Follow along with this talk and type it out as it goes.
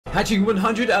Hatching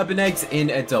 100 urban eggs in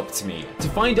Adopt Me to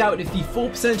find out if the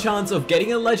 4% chance of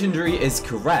getting a legendary is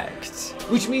correct,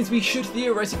 which means we should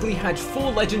theoretically hatch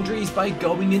 4 legendaries by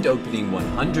going and opening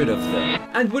 100 of them.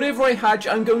 And whatever I hatch,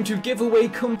 I'm going to give away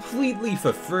completely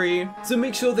for free, so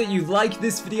make sure that you like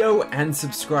this video and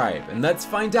subscribe, and let's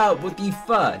find out what the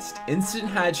first instant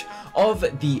hatch of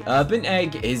the urban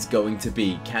egg is going to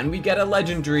be. Can we get a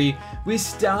legendary? We're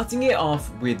starting it off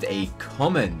with a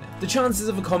common. The chances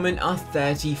of a common are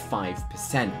 35%.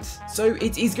 So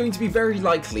it is going to be very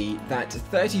likely that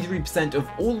 33% of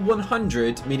all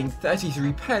 100, meaning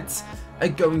 33 pets, are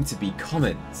going to be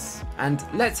commons. And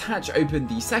let's hatch open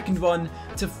the second one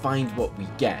to find what we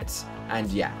get. And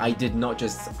yeah, I did not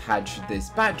just hatch this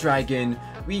bat dragon,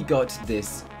 we got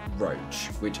this roach,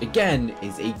 which again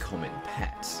is a common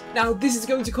pet. Now this is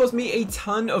going to cost me a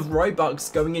ton of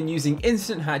robux going and using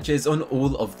instant hatches on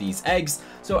all of these eggs,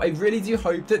 so I really do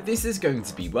hope that this is going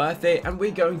to be worth it and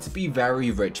we're going to be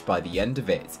very rich by the end of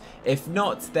it. If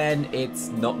not, then it's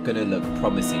not gonna look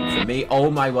promising for me.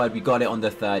 Oh my word, we got it on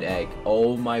the third egg.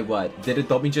 Oh my word. Did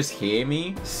Adopt Me just hear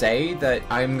me say that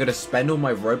I'm gonna spend all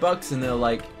my robux, and they're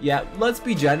like, yeah, let's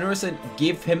be generous and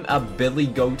give him a billy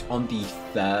goat on the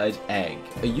third egg.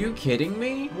 Are you kidding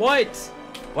me? What?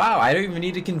 Wow, I don't even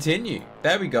need to continue.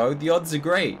 There we go. The odds are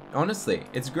great. Honestly,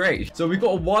 it's great. So we've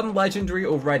got one legendary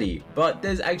already, but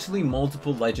there's actually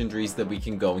multiple legendaries that we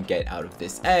can go and get out of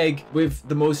this egg, with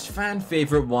the most fan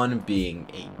favorite one being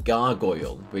a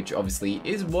gargoyle, which obviously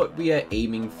is what we are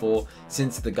aiming for,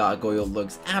 since the gargoyle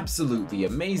looks absolutely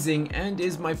amazing and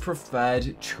is my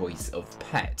preferred choice of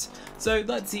pet. So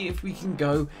let's see if we can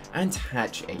go and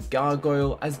hatch a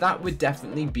gargoyle, as that would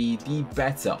definitely be the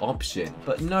better option.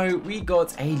 But no, we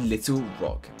got a little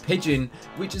rock pigeon,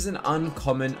 which is an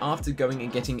uncommon after going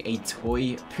and getting a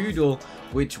toy poodle,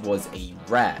 which was a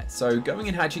rare. So going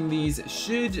and hatching these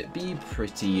should be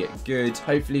pretty good.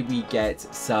 Hopefully we get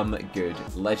some good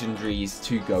legendaries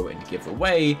to go and give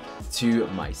away to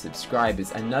my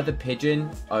subscribers. Another pigeon?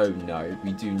 Oh no,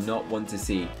 we do not want to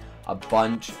see a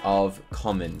bunch of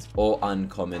commons or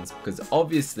uncommons, because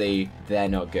obviously they're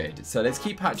not good. So let's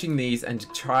keep hatching these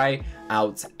and try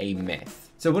out a myth.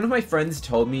 So one of my friends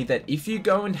told me that if you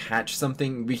go and hatch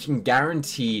something, we can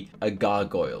guarantee a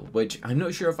gargoyle, which I'm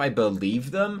not sure if I believe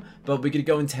them, but we could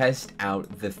go and test out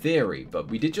the theory.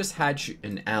 But we did just hatch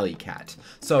an alley cat.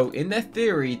 So in their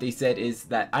theory, they said is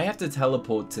that I have to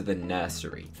teleport to the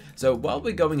nursery. So while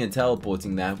we're going and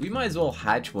teleporting there, we might as well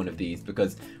hatch one of these,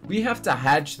 because we have to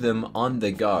hatch them on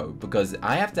the go, because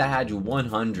I have to hatch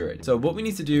 100. So what we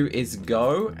need to do is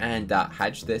go and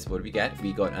hatch this. What do we get?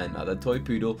 We got another toy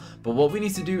poodle. But what we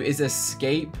need to do is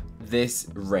escape this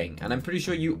ring, and I'm pretty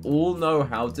sure you all know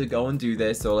how to go and do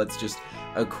this. So let's just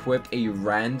equip a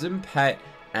random pet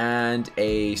and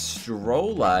a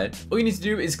stroller. All you need to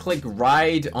do is click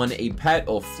ride on a pet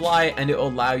or fly, and it will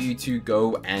allow you to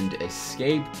go and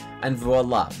escape, and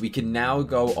voila, we can now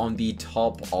go on the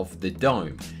top of the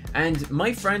dome. And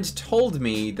my friend told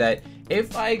me that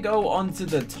if I go onto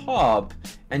the top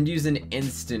and use an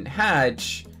instant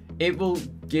hatch, it will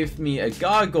give me a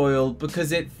gargoyle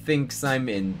because it thinks I'm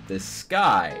in the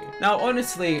sky. Now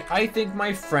honestly, I think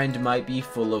my friend might be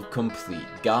full of complete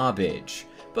garbage,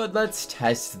 but let's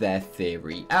test their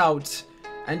theory out.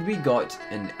 And we got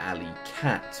an alley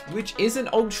cat, which is an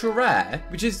ultra rare,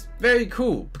 which is very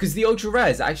cool because the ultra rare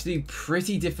is actually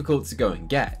pretty difficult to go and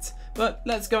get. But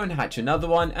let's go and hatch another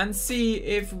one and see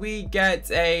if we get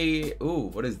a... Ooh,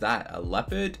 what is that? A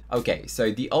leopard? Okay,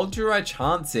 so the ultra rare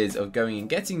chances of going and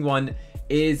getting one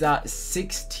is at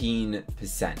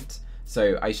 16%.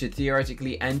 So I should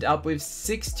theoretically end up with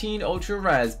 16 ultra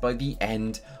rares by the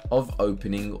end of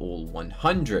opening all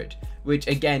 100, which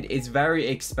again is very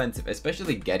expensive,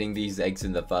 especially getting these eggs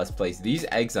in the first place. These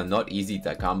eggs are not easy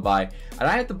to come by, and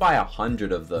I had to buy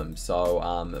 100 of them.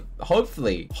 So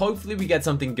hopefully we get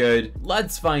something good.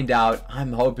 Let's find out.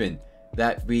 I'm hoping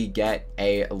that we get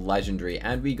a legendary,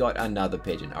 and we got another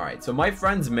pigeon. All right, so my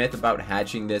friend's myth about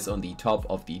hatching this on the top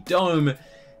of the dome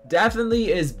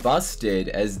definitely is busted,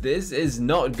 as this is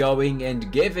not going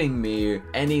and giving me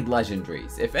any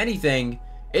legendaries. If anything,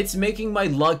 it's making my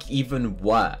luck even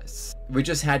worse. We're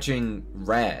just hatching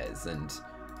rares and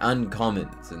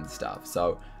uncommons and stuff.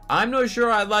 So I'm not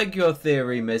sure I like your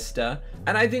theory, mister.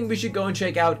 And I think we should go and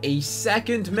check out a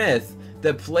second myth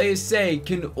that players say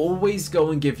can always go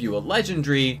and give you a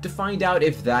legendary, to find out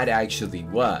if that actually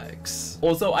works.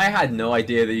 Also, I had no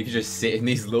idea that you could just sit in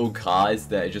these little cars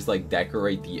that just like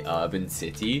decorate the urban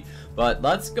city. But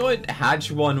let's go and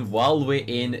hatch one while we're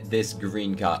in this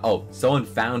green car. Oh, someone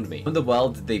found me. How in the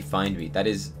world did they find me? That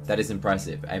is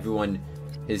impressive. Everyone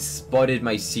has spotted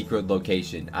my secret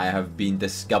location. I have been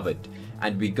discovered.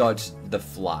 And we got the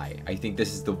fly. I think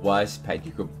this is the worst pet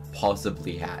you could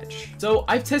possibly hatch. So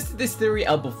I've tested this theory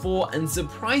out before, and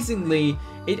surprisingly,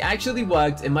 it actually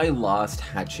worked in my last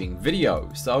hatching video.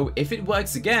 So if it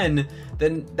works again,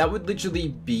 then that would literally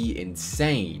be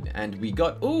insane. And we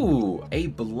got, ooh, a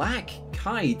black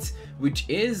kite, which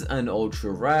is an ultra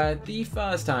rare. The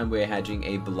first time we're hatching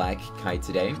a black kite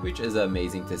today, which is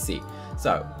amazing to see.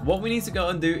 So what we need to go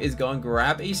and do is go and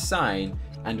grab a sign,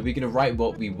 and we're gonna write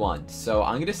what we want. So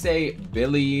I'm gonna say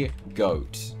Billy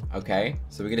Goat. Okay,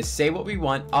 so we're gonna say what we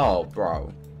want. Oh,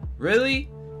 bro, really?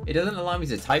 It doesn't allow me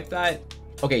to type that?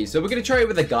 Okay, so we're gonna try it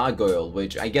with a gargoyle,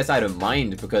 which I guess I don't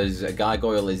mind because a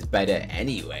gargoyle is better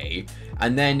anyway.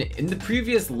 And then in the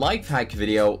previous life hack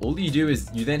video, all you do is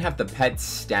you then have the pet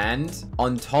stand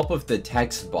on top of the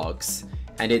text box,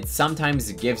 and it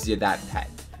sometimes gives you that pet.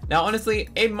 Now, honestly,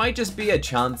 it might just be a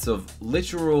chance of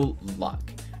literal luck.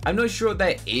 I'm not sure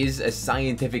there is a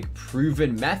scientific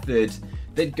proven method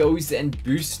that goes and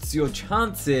boosts your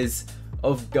chances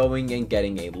of going and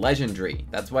getting a legendary.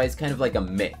 That's why it's kind of like a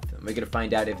myth. And we're gonna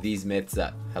find out if these myths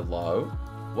are... Hello?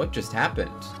 What just happened?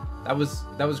 That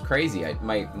was crazy.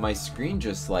 My screen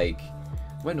just like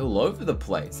went all over the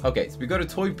place. Okay, so we got a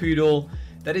toy poodle.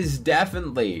 That is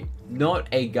definitely not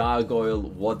a gargoyle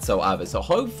whatsoever. So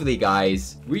hopefully,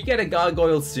 guys, we get a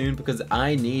gargoyle soon because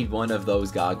I need one of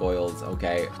those gargoyles,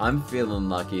 okay? I'm feeling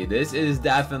lucky. This is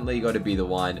definitely going to be the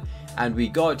one. And we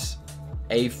got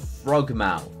a frog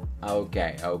mouth.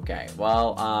 Okay, okay.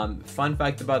 Well, fun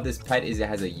fact about this pet is it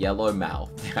has a yellow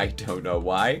mouth. I don't know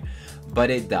why, but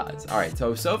it does. All right,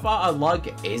 so far our luck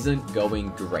isn't going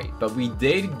great, but we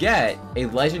did get a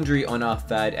legendary on our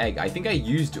third egg. I think I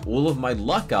used all of my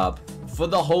luck up for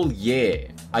the whole year.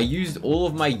 I used all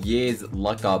of my year's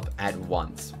luck up at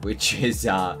once, which is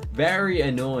very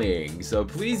annoying. So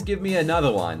please give me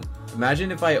another one.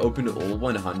 Imagine if I opened all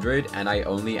 100 and I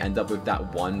only end up with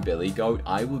that one Billy Goat.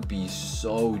 I would be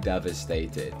so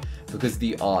devastated because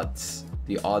the odds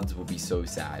will be so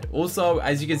sad. Also,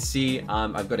 as you can see,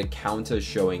 I've got a counter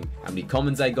showing how many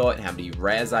commons I got, how many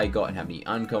rares I got, and how many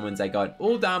uncommons I got,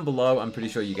 all down below. I'm pretty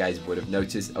sure you guys would have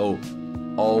noticed.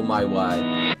 Oh my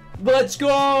word. Let's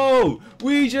go!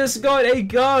 We just got a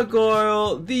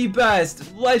gargoyle, the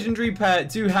best legendary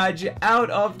pet to hatch out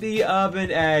of the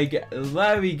urban egg.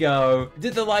 There we go.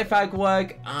 Did the life hack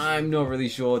work? I'm not really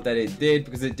sure that it did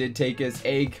because it did take us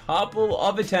a couple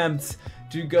of attempts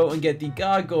to go and get the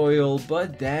gargoyle,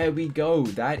 but there we go.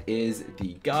 That is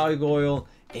the gargoyle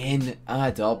in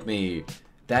Adopt Me.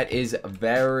 That is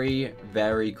very,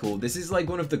 very cool. This is like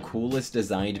one of the coolest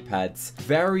designed pets.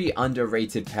 Very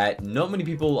underrated pet. Not many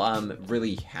people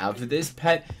really have this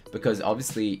pet because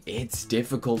obviously it's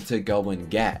difficult to go and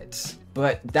get.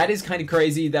 But that is kind of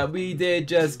crazy that we did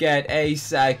just get a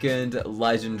second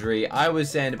legendary. I was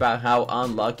saying about how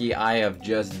unlucky I have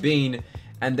just been.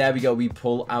 And there we go, we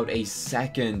pull out a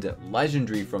second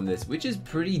legendary from this, which is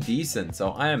pretty decent.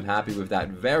 So I am happy with that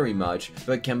very much.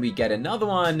 But can we get another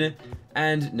one?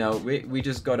 And no, we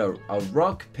just got a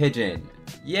rock pigeon.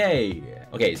 Yay!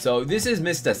 Okay, so this is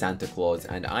Mr. Santa Claus,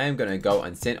 and I am gonna go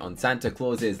and sit on Santa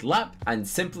Claus's lap and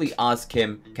simply ask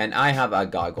him, can I have a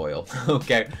gargoyle?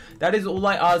 Okay, that is all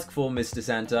I ask for, Mr.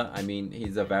 Santa. I mean,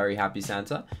 he's a very happy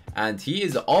Santa, and he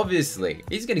is obviously,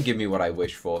 he's gonna give me what I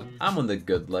wish for. I'm on the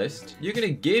good list. You're gonna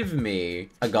give me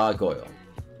a gargoyle,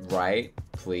 right?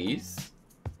 Please?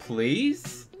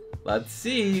 Please? Let's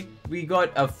see. We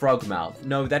got a frog mouth.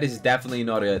 No, that is definitely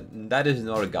not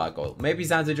a gargoyle. Maybe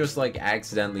Santa just like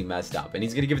accidentally messed up and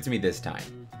he's gonna give it to me this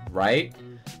time, right?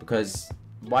 Because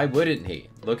why wouldn't he?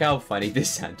 Look how funny this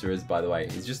Santa is, by the way.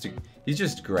 He's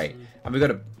just great. And we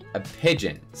got a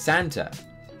pigeon. Santa,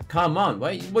 come on,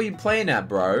 what are you playing at,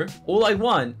 bro? All I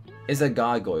want is a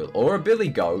gargoyle or a Billy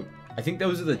Goat. I think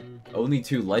those are the only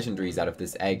two legendaries out of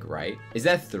this egg, right? Is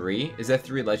there three? Is there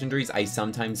three legendaries? I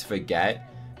sometimes forget.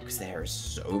 Because there are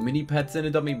so many pets in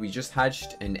Adopt Me. We just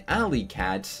hatched an alley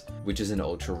cat, which is an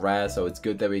ultra rare, so it's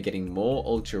good that we're getting more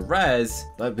ultra rares,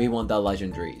 but we want the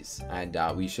legendaries,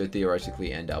 and we should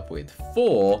theoretically end up with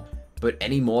 4, but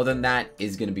any more than that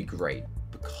is going to be great,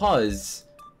 because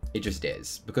it just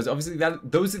is. Because obviously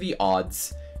those are the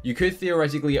odds. You could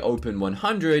theoretically open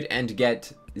 100 and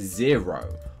get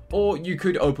 0. Or you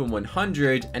could open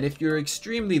 100 and if you're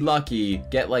extremely lucky,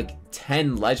 get like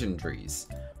 10 legendaries.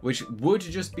 Which would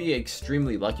just be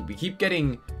extremely lucky. We keep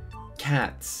getting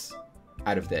cats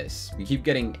out of this. We keep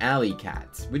getting alley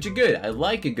cats, which are good. I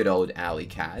like a good old alley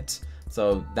cat.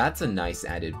 So that's a nice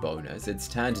added bonus. It's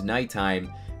turned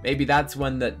nighttime. Maybe that's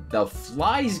when the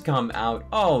flies come out.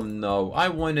 Oh no, I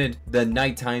wanted the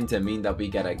nighttime to mean that we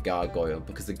get a gargoyle,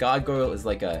 because the gargoyle is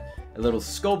like a little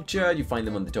sculpture. You find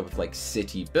them on the top of like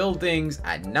city buildings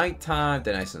at nighttime.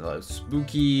 They're nice and a little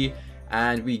spooky.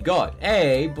 And we got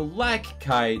a black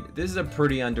kite. This is a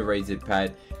pretty underrated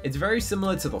pet. It's very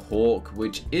similar to the hawk,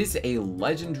 which is a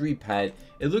legendary pet.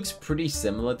 It looks pretty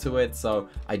similar to it, so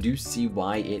I do see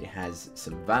why it has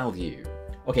some value.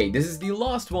 Okay, this is the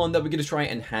last one that we're going to try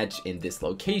and hatch in this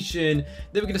location.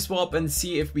 Then we're going to swap and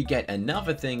see if we get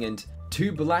another thing, and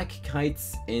 2 black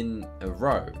kites in a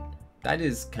row. That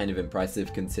is kind of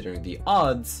impressive considering the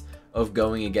odds of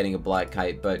going and getting a black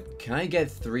kite, but can I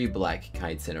get 3 black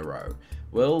kites in a row?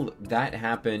 Will that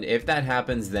happen? If that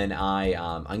happens, then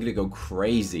I'm gonna go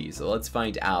crazy. So let's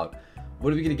find out.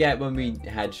 What are we gonna get when we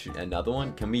hatch another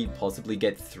one? Can we possibly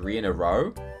get 3 in a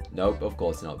row? Nope, of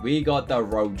course not. We got the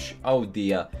roach. Oh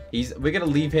dear. We're gonna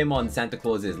leave him on Santa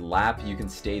Claus's lap. You can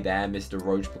stay there, Mr.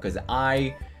 Roach, because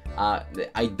I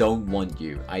don't want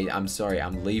you. I'm sorry,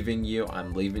 I'm leaving you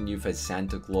for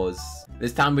Santa Claus.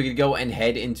 This time we're gonna go and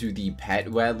head into the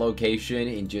petware location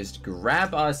and just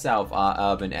grab ourselves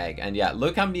our urban egg. And yeah,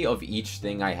 look how many of each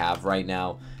thing I have right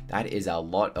now. That is a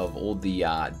lot of all the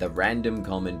random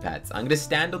common pets. I'm gonna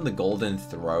stand on the golden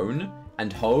throne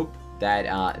and hope that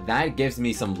that gives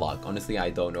me some luck. Honestly,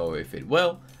 I don't know if it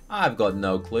will. I've got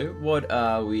no clue. What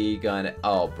are we gonna...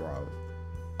 Oh, bro.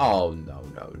 Oh, no,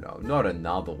 not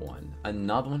another one.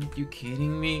 Another one? Are you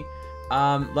kidding me?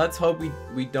 Let's hope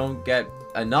we don't get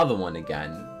another one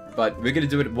again. But we're gonna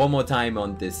do it one more time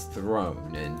on this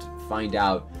throne and find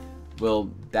out,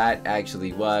 will that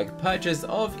actually work? Purchase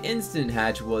of instant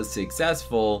hatch was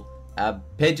successful. A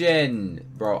pigeon!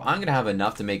 Bro, I'm gonna have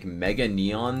enough to make mega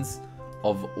neons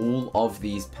of all of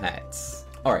these pets.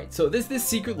 Alright, so there's this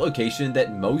secret location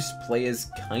that most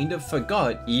players kind of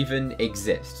forgot even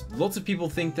exists. Lots of people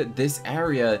think that this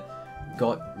area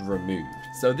got removed.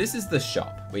 So this is the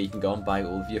shop where you can go and buy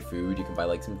all of your food. You can buy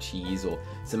like some cheese or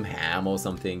some ham or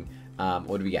something.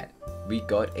 What do we get? We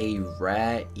got a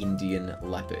rare Indian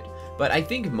leopard. But I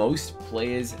think most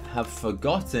players have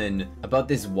forgotten about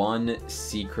this one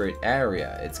secret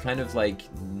area. It's kind of like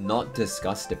not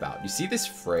discussed about. You see this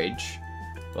fridge?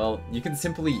 Well, you can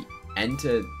simply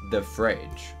enter the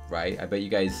fridge, right? I bet you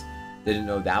guys didn't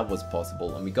know that was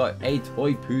possible. And we got a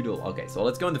toy poodle. Okay, so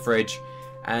let's go in the fridge.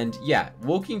 And yeah,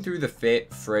 walking through the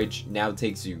fridge now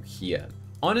takes you here.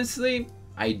 Honestly,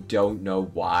 I don't know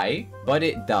why, but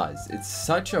it does. It's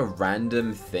such a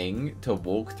random thing to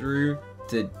walk through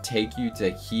to take you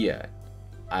to here.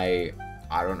 I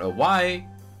don't know why,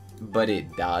 but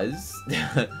it does.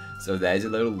 So there's a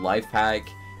little life hack.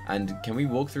 And can we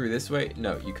walk through this way?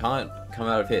 No, you can't come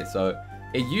out of here. So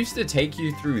it used to take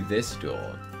you through this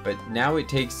door, but now it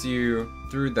takes you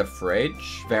through the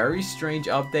fridge. Very strange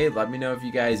update. Let me know if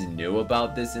you guys knew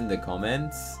about this in the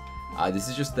comments. This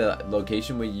is just the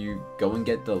location where you go and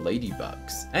get the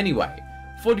ladybugs. Anyway,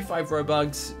 45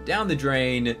 Robux down the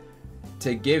drain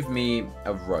to give me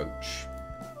a roach.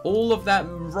 All of that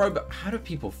Robux. How do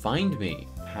people find me?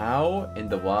 How in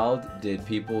the world did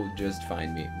people just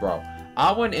find me? Bro,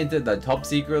 I went into the top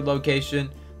secret location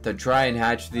to try and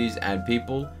hatch these, and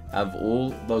people have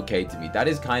all located me. That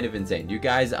is kind of insane. You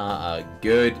guys are a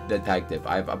good detective.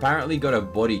 I've apparently got a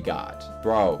bodyguard.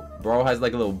 Bro has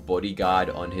like a little bodyguard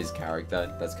on his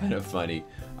character. That's kind of funny.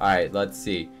 Alright, let's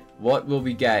see. What will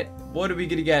we get? What are we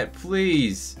gonna get?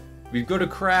 Please. We've got a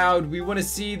crowd. We want to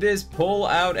see this. Pull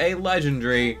out a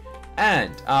legendary.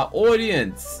 And our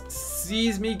audience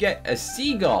sees me get a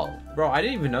seagull. Bro, I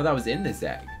didn't even know that was in this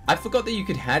egg. I forgot that you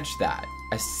could hatch that.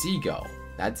 A seagull.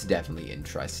 That's definitely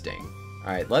interesting.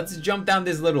 Alright, let's jump down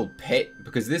this little pit,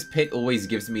 because this pit always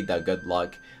gives me the good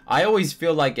luck. I always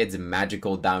feel like it's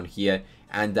magical down here.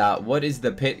 And what is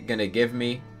the pit gonna give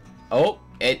me? Oh,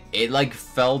 it like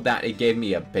fell down. It gave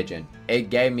me a pigeon. It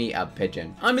gave me a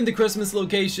pigeon. I'm in the Christmas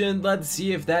location. Let's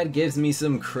see if that gives me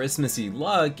some Christmassy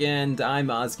luck. And I'm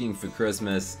asking for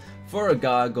Christmas for a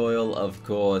gargoyle, of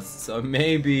course. So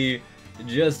maybe,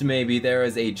 just maybe, there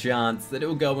is a chance that it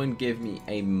will go and give me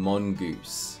a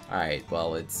mongoose. Alright,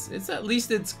 well, it's at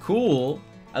least it's cool.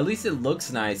 At least it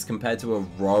looks nice compared to a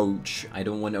roach. I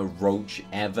don't want a roach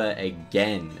ever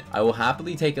again. I will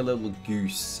happily take a little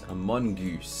goose, a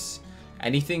mongoose.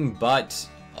 Anything but,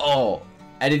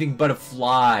 anything but a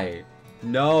fly.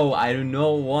 No, I do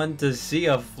not want to see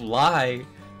a fly.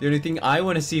 The only thing I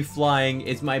want to see flying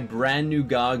is my brand new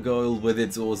gargoyle with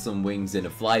its awesome wings and a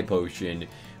fly potion.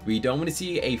 We don't want to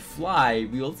see a fly.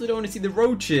 We also don't want to see the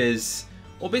roaches,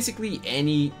 or basically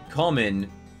any common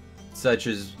such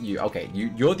as you. Okay,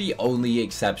 you're the only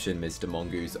exception, Mr.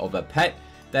 Mongoose, of a pet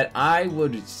that I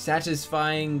would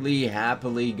satisfyingly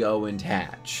happily go and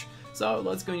hatch. So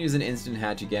let's go and use an instant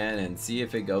hatch again and see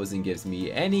if it goes and gives me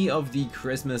any of the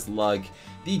Christmas luck,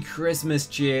 the Christmas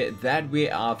cheer that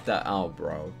we're after. Oh,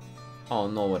 bro. Oh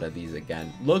no, what are these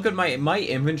again? Look at my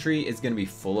inventory is gonna be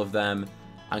full of them.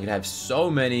 I'm gonna have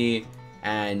so many,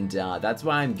 and that's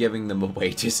why I'm giving them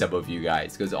away to some of you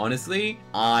guys, because honestly,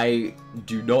 I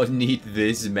do not need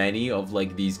this many of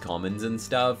like these commons and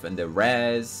stuff, and the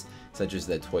rares, such as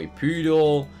the toy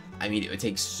poodle. I mean, it would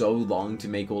take so long to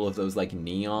make all of those like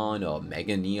neon or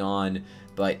mega neon,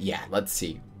 but yeah, let's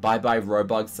see. Bye-bye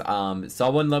Robux.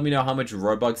 Someone let me know how much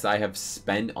Robux I have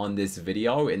spent on this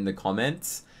video in the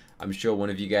comments. I'm sure one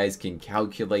of you guys can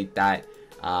calculate that,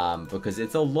 because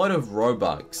it's a lot of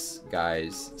Robux,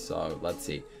 guys. So let's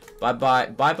see.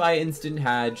 Bye-bye instant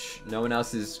hatch. No one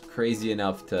else is crazy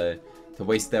enough to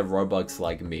waste their Robux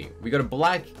like me. We got a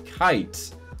black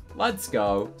kite. Let's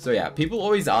go. So yeah, people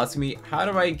always ask me, how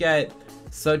do I get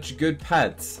such good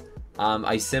pets?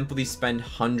 I simply spend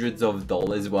hundreds of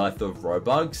dollars worth of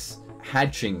Robux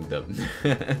hatching them.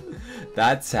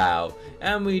 That's how.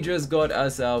 And we just got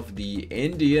ourselves the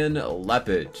Indian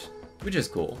leopard, which is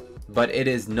cool, but it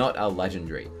is not a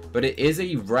legendary, but it is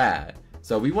a rare.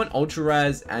 So we want ultra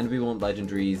rares and we want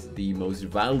legendaries, the most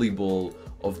valuable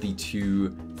of the two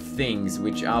things,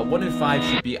 which are 1 in 5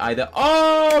 should be either.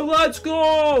 Oh, let's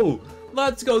go!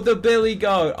 Let's go, the Billy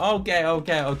Goat.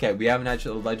 Okay. We haven't hatched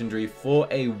a legendary for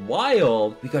a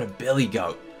while. We got a Billy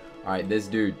Goat. All right, this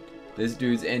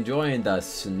dude's enjoying the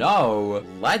snow.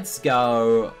 Let's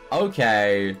go.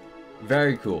 Okay,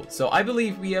 very cool. So I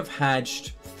believe we have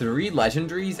hatched 3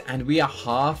 legendaries and we are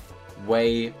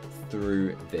halfway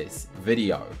through this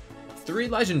video. 3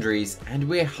 legendaries and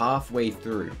we're halfway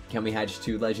through. Can we hatch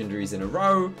 2 legendaries in a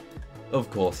row? Of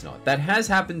course not. That has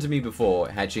happened to me before,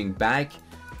 hatching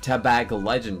back-to-back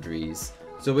legendaries.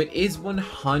 So it is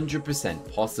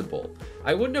 100% possible.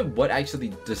 I wonder what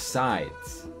actually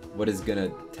decides what is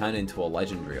gonna turn into a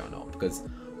legendary or not, because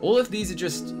all of these are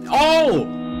just. Oh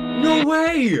no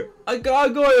way, a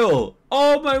gargoyle.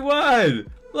 Oh my word,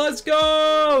 let's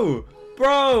go,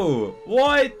 bro.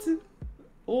 What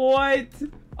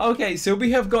Okay, so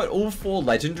we have got all 4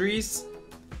 legendaries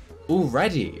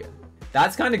already.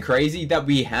 That's kind of crazy that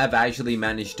we have actually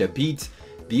managed to beat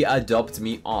the Adopt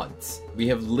Me odds. We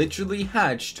have literally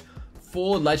hatched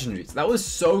 4 legendaries. That was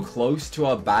so close to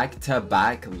our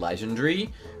back-to-back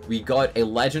legendary. We got a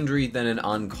legendary, then an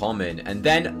uncommon, and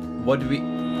then what did we...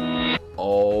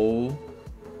 Oh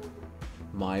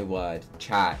my word,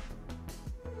 chat.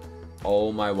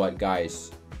 Oh my word,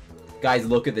 guys. Guys,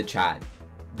 look at the chat.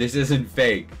 This isn't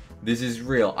fake. This is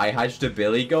real. I hatched a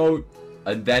Billy Goat,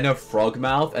 and then a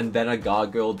Frogmouth, and then a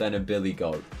Gargoyle, then a Billy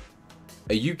Goat.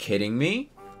 Are you kidding me?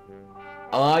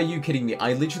 Are you kidding me?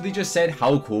 I literally just said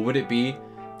how cool would it be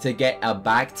to get a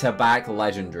back-to-back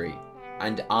legendary.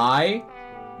 And I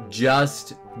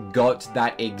just got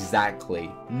that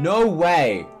exactly. No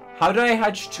way. How did I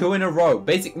hatch 2 in a row?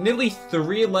 Basically, nearly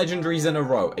 3 legendaries in a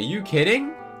row. Are you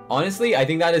kidding? Honestly, I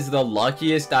think that is the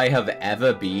luckiest I have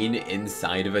ever been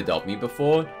inside of Adopt Me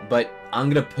before. But I'm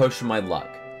gonna push my luck.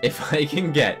 If I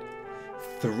can get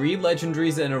 3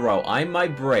 legendaries in a row, I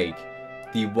might break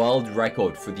the world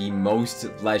record for the most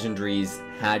legendaries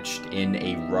hatched in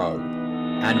a row.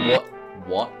 And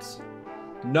what?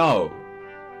 No.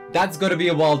 That's gotta be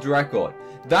a world record.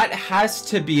 That has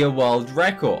to be a world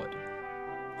record.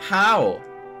 How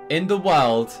in the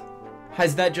world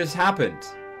has that just happened?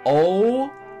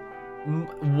 Oh,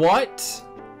 what?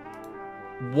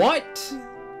 What?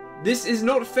 This is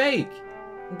not fake.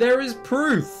 There is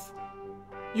proof.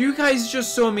 You guys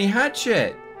just saw me hatch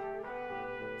it.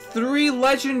 3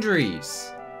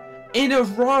 legendaries in a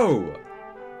row.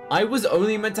 I was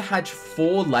only meant to hatch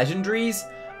 4 legendaries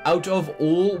out of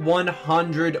all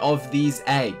 100 of these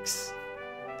eggs.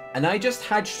 And I just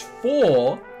hatched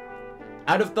 4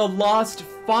 out of the last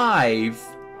 5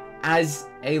 as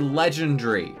a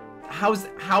legendary. How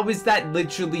is that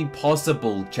literally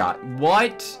possible, chat?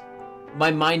 What?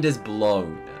 My mind is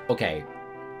blown. Okay.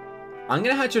 I'm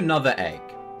gonna hatch another egg.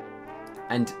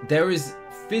 And there is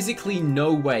physically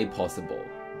no way possible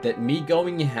that me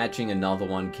going and hatching another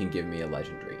one can give me a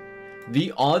legendary.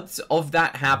 The odds of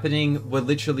that happening were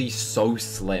literally so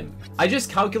slim. I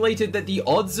just calculated that the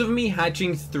odds of me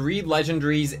hatching 3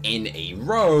 legendaries in a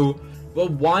row were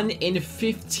 1 in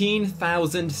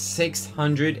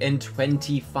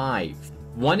 15,625.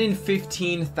 1 in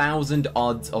 15,000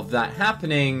 odds of that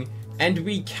happening, and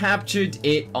we captured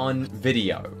it on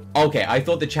video. Okay, I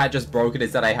thought the chat just broke it.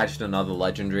 Is that I hatched another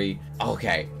legendary?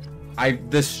 Okay.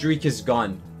 The streak is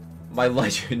gone. My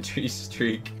legendary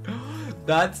streak.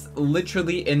 That's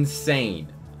literally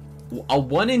insane. A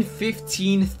 1 in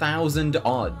 15,000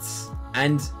 odds.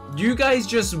 And you guys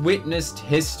just witnessed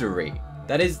history.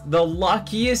 That is the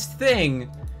luckiest thing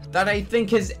that I think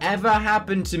has ever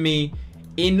happened to me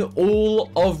in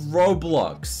all of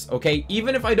Roblox. Okay,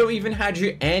 even if I don't even hatch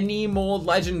any more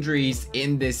legendaries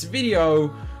in this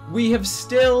video, we have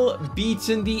still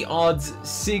beaten the odds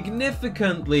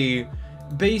significantly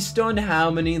based on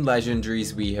how many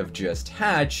legendaries we have just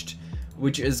hatched,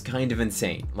 which is kind of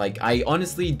insane. Like, I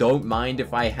honestly don't mind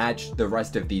if I hatch the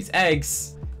rest of these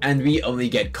eggs and we only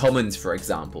get commons, for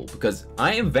example, because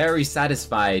I am very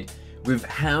satisfied with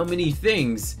how many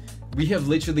things we have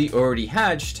literally already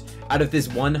hatched out of this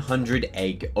 100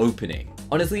 egg opening.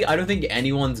 Honestly, I don't think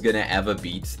anyone's gonna ever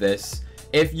beat this.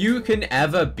 If you can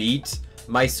ever beat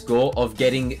my score of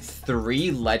getting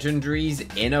 3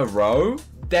 legendaries in a row,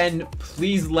 then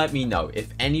please let me know. If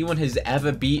anyone has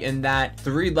ever beaten that,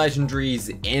 3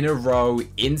 legendaries in a row,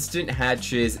 instant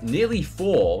hatches, nearly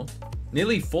 4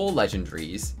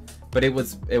 legendaries, but it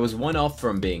was 1 off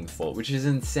from being 4, which is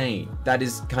insane. That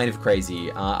is kind of crazy.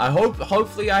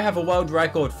 Hopefully I have a world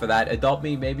record for that. Adopt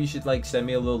Me, maybe you should like send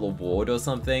me a little award or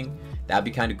something. That'd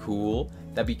be kind of cool.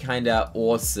 That'd be kind of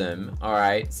awesome. All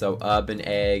right, so urban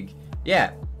egg.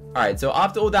 Yeah. All right, so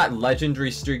after all that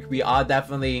legendary streak, we are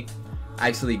definitely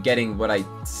actually getting what I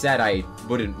said I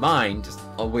wouldn't mind,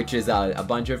 which is a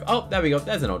bunch of, oh, there we go,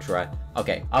 there's an ultra rare.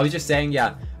 Okay, I was just saying,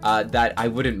 yeah, that I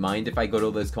wouldn't mind if I got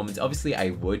all those comments. Obviously,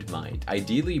 I would mind.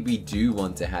 Ideally, we do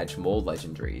want to hatch more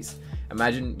legendaries.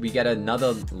 Imagine we get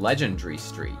another legendary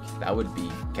streak. That would be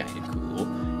kind of cool.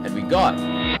 And we got,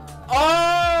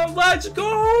 oh, let's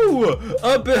go!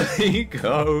 A billy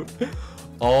goat.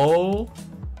 Oh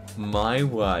my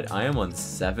word, I am on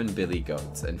 7 billy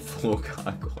goats and 4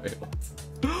 gargoyles.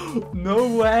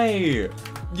 No way!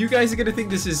 You guys are gonna think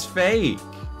this is fake.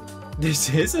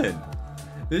 This isn't.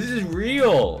 This is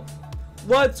real.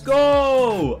 Let's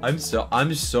go! I'm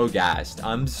so gassed.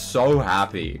 I'm so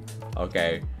happy.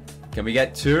 Okay, can we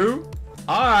get 2?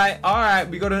 Alright,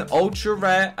 we got an ultra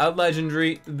rare, a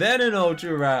legendary, then an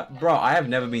ultra rare. Bro, I have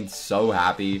never been so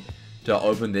happy to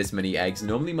open this many eggs.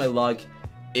 Normally my luck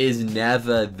is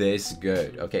never this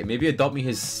good. Okay, maybe Adopt Me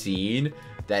has seen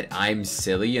that I'm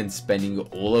silly and spending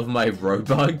all of my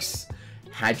Robux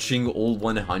hatching all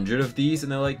 100 of these,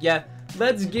 and they're like, yeah,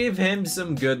 let's give him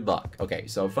some good luck. Okay,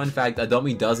 so fun fact, Adopt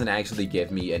Me doesn't actually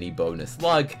give me any bonus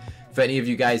luck. For any of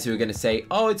you guys who are gonna say,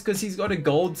 oh, it's because he's got a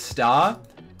gold star,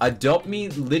 Adopt Me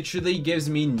literally gives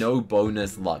me no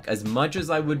bonus luck. As much as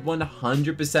I would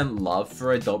 100% love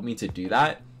for Adopt Me to do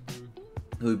that,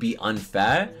 it would be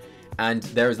unfair. And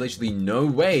there is literally no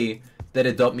way that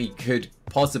Adopt Me could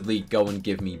possibly go and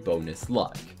give me bonus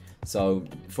luck. So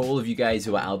for all of you guys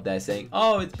who are out there saying,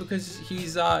 oh, it's because he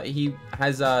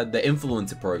has the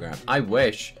influencer program. I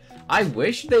wish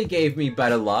they gave me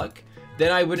better luck.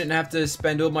 Then I wouldn't have to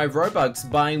spend all my Robux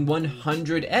buying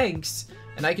 100 eggs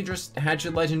and I could just hatch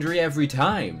a legendary every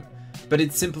time. But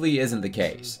it simply isn't the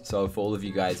case. So for all of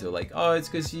you guys who are like, oh, it's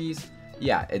because he's...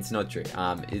 Yeah, it's not true.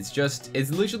 It's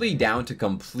literally down to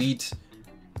complete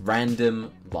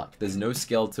random luck. There's no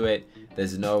skill to it.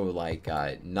 There's no like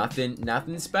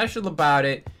nothing special about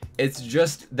it. It's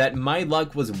just that my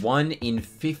luck was 1 in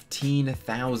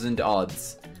 15,000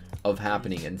 odds of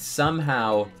happening, and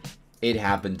somehow it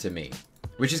happened to me,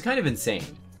 which is kind of insane.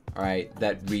 All right,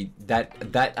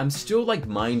 that I'm still like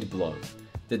mind blown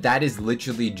that is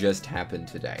literally just happened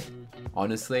today.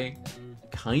 Honestly,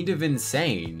 kind of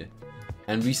insane.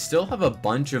 And we still have a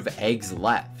bunch of eggs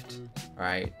left,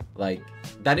 right? Like,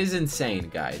 that is insane,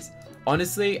 guys.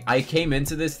 Honestly, I came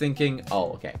into this thinking,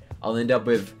 oh, okay, I'll end up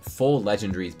with 4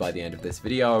 legendaries by the end of this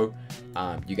video.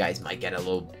 You guys might get a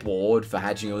little bored for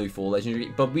hatching only 4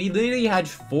 legendaries, but we literally had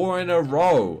 4 in a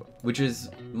row, which is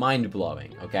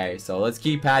mind-blowing, okay? So let's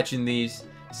keep hatching these,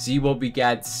 see what we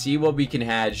get, see what we can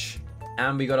hatch.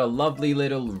 And we got a lovely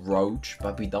little roach,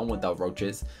 but we don't want the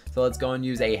roaches. So let's go and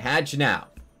use a hatch now.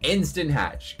 Instant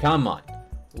hatch, come on,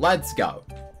 let's go.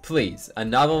 Please,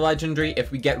 another legendary.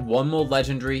 If we get 1 more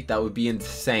legendary, that would be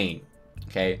insane.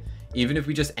 Okay, even if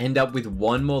we just end up with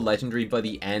 1 more legendary by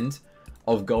the end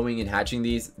of going and hatching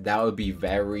these, that would be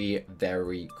very,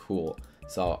 very cool.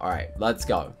 So all right, let's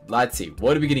go. Let's see,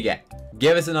 what are we gonna get?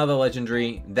 Give us another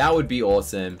legendary. That would be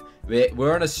awesome.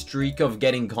 We're on a streak of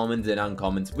getting commons and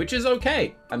uncommons, which is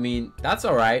okay. I mean, that's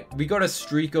all right. We got a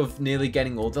streak of nearly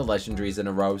getting all the legendaries in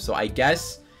a row, so I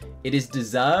guess it is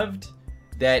deserved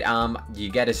that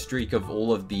you get a streak of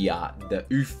all of the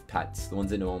oof pets, the ones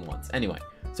that no one wants. Anyway,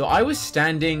 So I was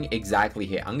standing exactly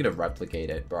here. I'm gonna replicate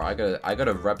it, bro. I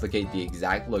gotta replicate the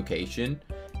exact location.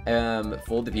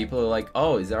 For the people who are like,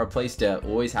 oh, is there a place to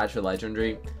always hatch a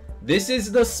legendary? This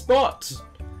is the spot.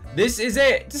 This is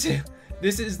it.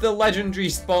 This is the legendary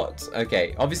spot.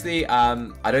 Okay, obviously, I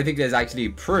don't think there's actually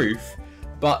proof,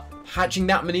 but hatching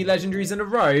that many legendaries in a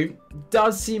row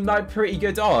does seem like pretty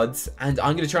good odds, and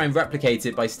I'm going to try and replicate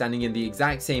it by standing in the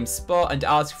exact same spot and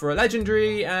ask for a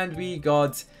legendary, and we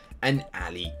got an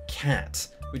alley cat,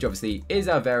 which obviously is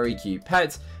a very cute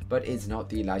pet, but it's not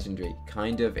the legendary.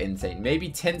 Kind of insane. Maybe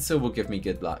Tinsel will give me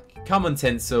good luck. Come on,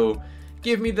 Tinsel.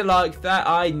 Give me the luck that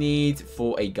I need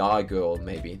for a gargoyle,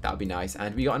 maybe. That'd be nice.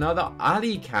 And we got another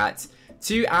alley cat.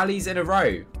 2 alleys in a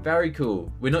row. Very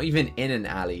cool. We're not even in an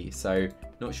alley, so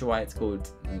not sure why it's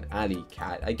called an alley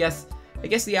cat. I guess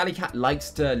the alley cat likes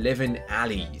to live in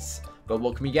alleys. But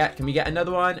what can we get? Can we get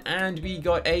another one? And we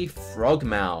got a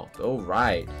frogmouth. All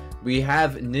right. We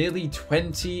have nearly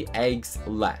 20 eggs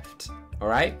left. All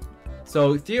right.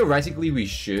 So theoretically, we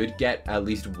should get at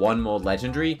least one more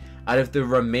legendary out of the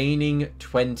remaining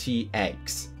 20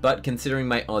 eggs. But considering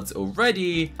my odds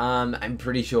already, I'm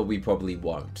pretty sure we probably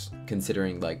won't.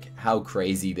 Considering like how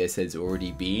crazy this has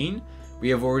already been, we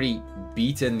have already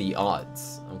beaten the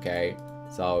odds, okay?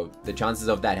 So the chances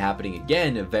of that happening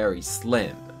again are very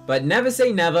slim. But never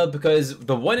say never, because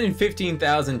the 1 in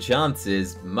 15,000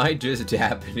 chances might just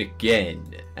happen again.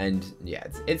 And yeah,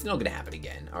 it's not gonna happen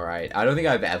again, alright? I don't think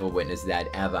I've ever witnessed that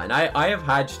ever. And I have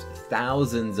hatched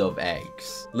thousands of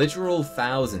eggs. Literal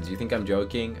thousands. You think I'm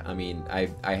joking? I mean,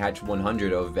 I hatch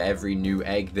 100 of every new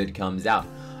egg that comes out.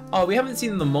 Oh, we haven't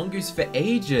seen the mongoose for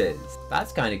ages.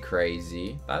 That's kind of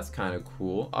crazy. That's kind of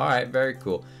cool. Alright, very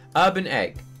cool. Urban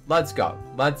egg. Let's go.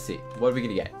 Let's see. What are we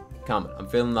gonna get? Come on. I'm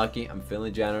feeling lucky. I'm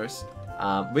feeling generous.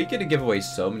 We could give away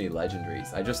so many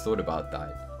legendaries. I just thought about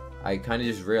that. I kind of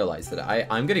just realized that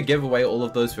I'm going to give away all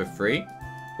of those for free.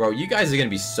 Bro, you guys are going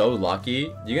to be so lucky.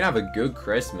 You're going to have a good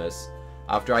Christmas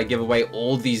after I give away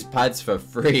all these pets for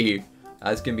free.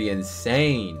 That's going to be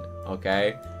insane.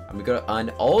 Okay. And we got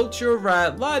an ultra rare.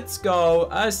 Let's go.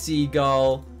 A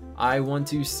seagull. I want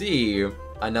to see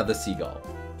another seagull.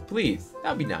 Please.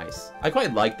 That'd be nice. I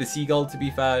quite like the seagull, to be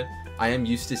fair. I am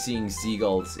used to seeing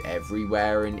seagulls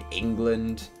everywhere in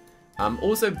England.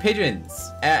 Also pigeons.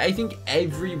 I think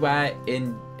everywhere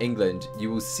in England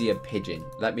you will see a pigeon.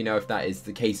 Let me know if that is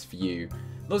the case for you.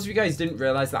 Lots of you guys didn't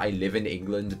realize that I live in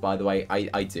England, by the way.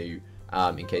 I do.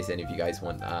 In case any of you guys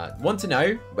want to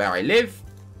know where I live.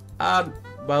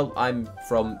 Well, I'm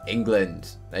from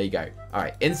England. There you go.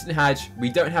 Alright, instant hatch. We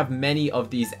don't have many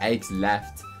of these eggs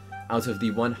left out of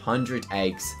the 100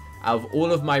 eggs. Out of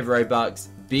all of my Robux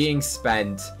being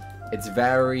spent. It's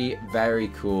very, very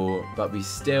cool, but we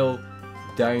still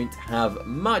don't have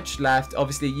much left.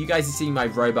 Obviously, you guys are seeing my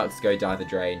Robux go down the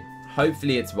drain.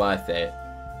 Hopefully, it's worth it,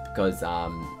 because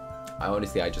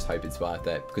I just hope it's worth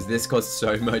it, because this costs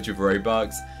so much of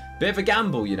Robux. Bit of a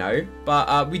gamble, you know,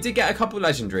 but we did get a couple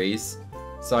legendaries.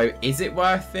 So, is it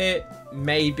worth it?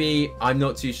 Maybe. I'm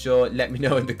not too sure. Let me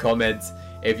know in the comments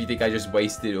if you think I just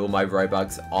wasted all my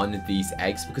Robux on these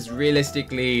eggs, because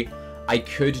realistically, I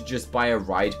could just buy a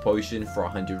ride potion for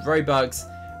 100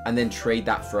 Robux and then trade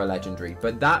that for a legendary.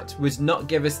 But that would not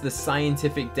give us the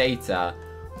scientific data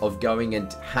of going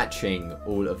and hatching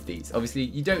all of these. Obviously,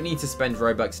 you don't need to spend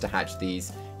Robux to hatch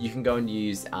these. You can go and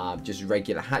use just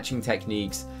regular hatching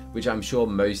techniques, which I'm sure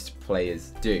most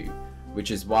players do. Which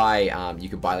is why you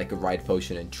could buy like a ride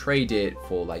potion and trade it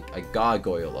for like a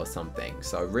gargoyle or something.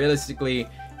 So realistically,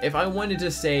 if I wanted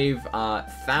to save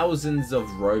thousands of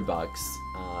Robux,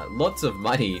 lots of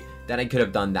money, then I could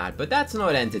have done that. But that's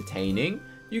not entertaining.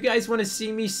 You guys want to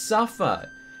see me suffer.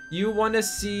 You want to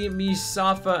see me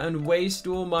suffer and waste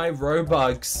all my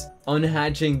Robux on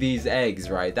hatching these eggs,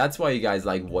 right? That's why you guys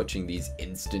like watching these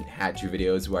instant hatch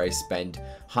videos where I spend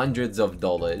hundreds of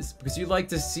dollars, because you like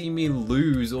to see me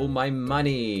lose all my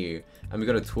money. And we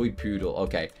got a toy poodle.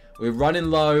 Okay, we're running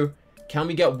low. Can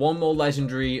we get one more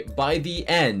legendary by the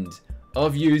end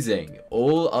of using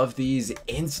all of these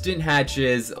instant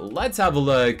hatches? Let's have a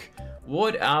look.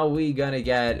 What are we gonna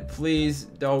get? Please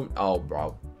don't. Oh,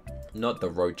 bro. Not the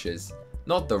roaches.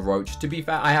 Not the roach. To be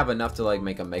fair, I have enough to like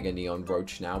make a mega neon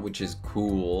roach now, which is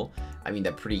cool. I mean,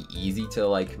 they're pretty easy to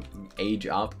like age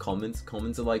up. Commons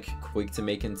are like quick to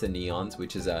make into neons,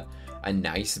 which is a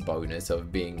nice bonus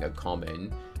of being a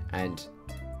common. And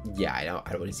yeah, I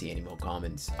don't want to see any more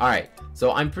commons. All right,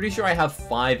 so I'm pretty sure I have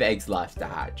 5 eggs left to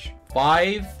hatch.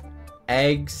 5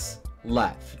 eggs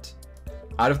left.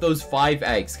 Out of those 5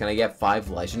 eggs, can I get 5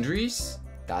 legendaries?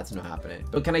 That's not happening.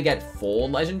 But can I get 4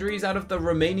 legendaries out of the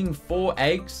remaining 4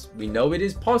 eggs? We know it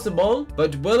is possible,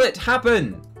 but will it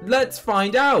happen? Let's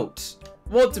find out.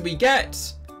 What do we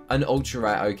get? An ultra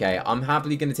rare. Okay, I'm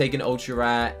happily going to take an ultra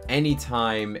rare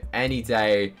anytime, any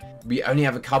day. We only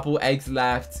have a couple eggs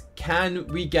left. Can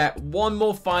we get one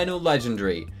more final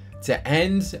legendary to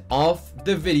end off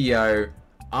the video?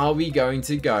 Are we going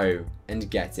to go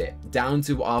and get it? Down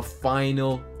to our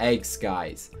final eggs,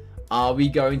 guys. Are we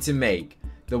going to make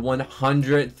the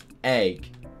 100th egg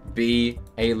be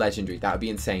a legendary? That would be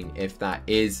insane if that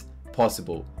is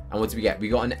possible. And what do we get? We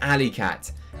got an alley cat.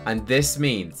 And this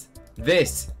means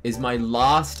this is my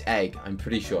last egg, I'm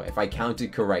pretty sure, if I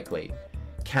counted correctly.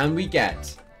 Can we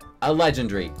get a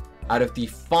legendary out of the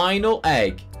final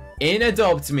egg in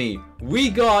Adopt Me? We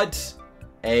got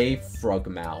a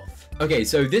frogmouth. Okay,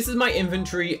 so this is my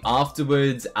inventory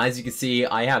afterwards. As you can see,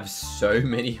 I have so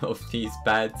many of these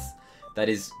pets. That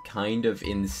is kind of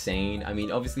insane. I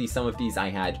mean, obviously some of these I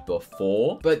had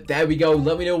before, but there we go.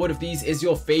 Let me know what of these is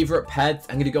your favorite pets.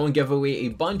 I'm gonna go and give away a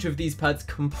bunch of these pets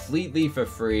completely for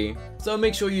free. So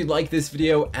make sure you like this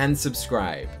video and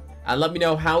subscribe. And let me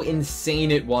know how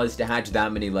insane it was to hatch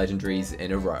that many legendaries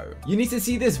in a row. You need to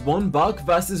see this $1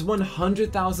 versus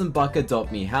 100,000 buck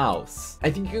Adopt Me house. I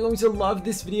think you're going to love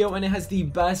this video, and it has the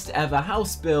best ever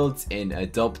house builds in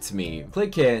Adopt Me.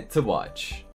 Click here to watch.